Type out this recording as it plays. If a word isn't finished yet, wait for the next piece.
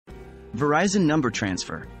Verizon number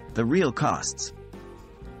transfer, the real costs.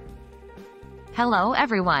 Hello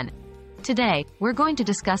everyone. Today, we're going to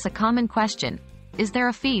discuss a common question. Is there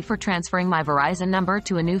a fee for transferring my Verizon number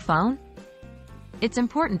to a new phone? It's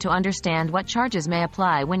important to understand what charges may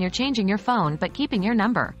apply when you're changing your phone but keeping your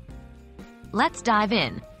number. Let's dive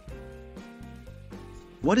in.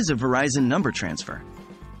 What is a Verizon number transfer?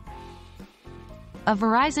 A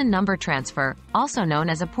Verizon number transfer, also known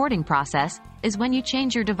as a porting process, is when you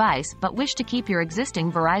change your device but wish to keep your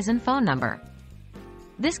existing Verizon phone number.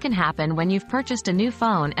 This can happen when you've purchased a new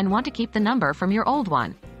phone and want to keep the number from your old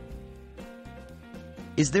one.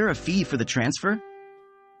 Is there a fee for the transfer?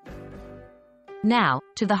 Now,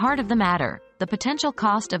 to the heart of the matter, the potential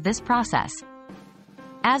cost of this process.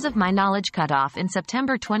 As of my knowledge cutoff in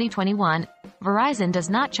September 2021, Verizon does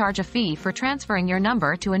not charge a fee for transferring your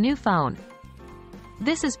number to a new phone.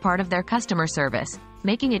 This is part of their customer service,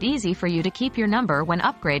 making it easy for you to keep your number when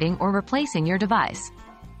upgrading or replacing your device.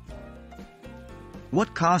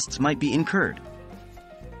 What costs might be incurred?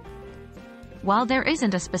 While there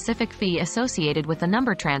isn't a specific fee associated with the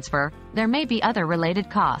number transfer, there may be other related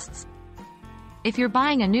costs. If you're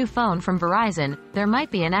buying a new phone from Verizon, there might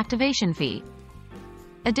be an activation fee.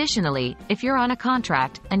 Additionally, if you're on a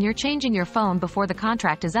contract and you're changing your phone before the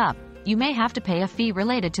contract is up, you may have to pay a fee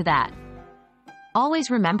related to that.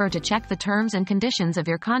 Always remember to check the terms and conditions of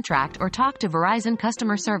your contract or talk to Verizon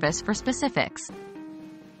customer service for specifics.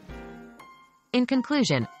 In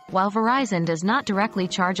conclusion, while Verizon does not directly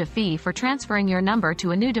charge a fee for transferring your number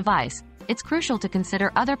to a new device, it's crucial to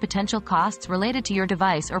consider other potential costs related to your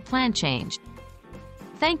device or plan change.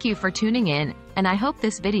 Thank you for tuning in, and I hope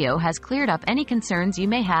this video has cleared up any concerns you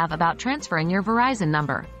may have about transferring your Verizon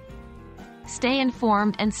number. Stay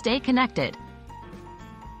informed and stay connected.